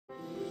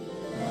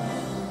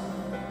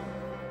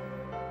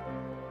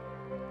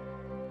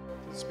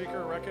The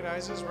Speaker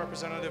recognizes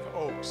Representative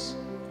Oakes.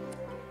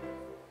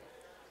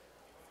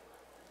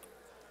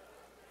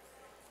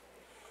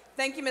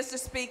 Thank you, Mr.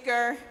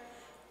 Speaker.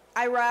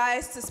 I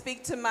rise to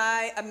speak to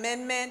my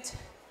amendment.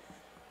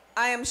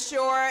 I am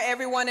sure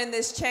everyone in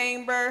this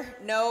chamber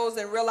knows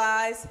and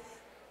realizes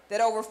that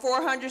over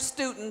 400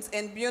 students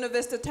in Buena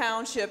Vista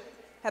Township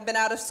have been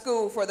out of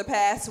school for the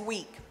past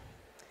week.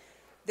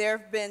 There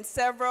have been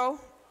several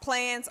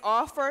plans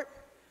offered,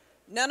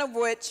 none of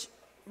which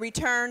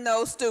return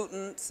those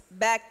students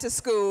back to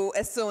school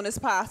as soon as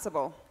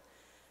possible.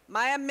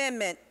 My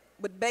amendment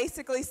would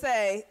basically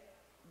say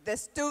that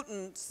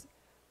students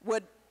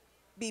would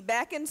be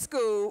back in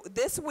school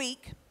this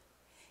week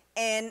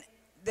and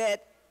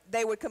that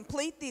they would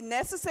complete the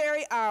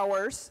necessary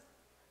hours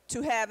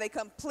to have a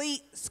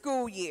complete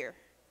school year.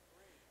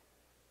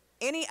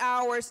 Any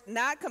hours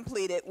not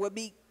completed would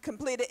be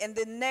completed in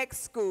the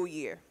next school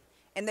year,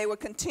 and they would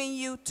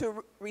continue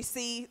to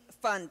receive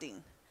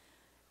funding.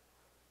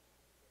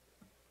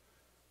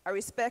 I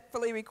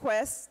respectfully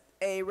request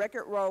a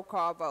record roll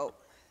call vote.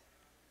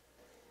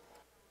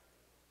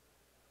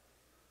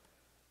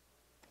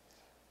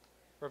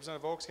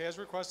 Representative Oakes has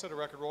requested a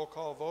record roll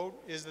call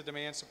vote. Is the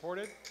demand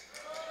supported?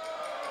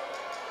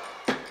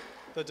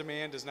 The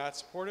demand is not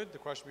supported. The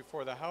question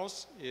before the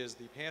House is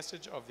the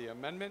passage of the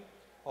amendment.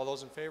 All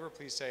those in favor,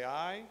 please say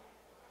aye.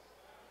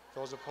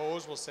 Those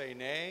opposed will say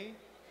nay.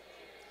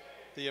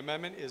 The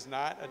amendment is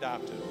not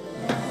adopted.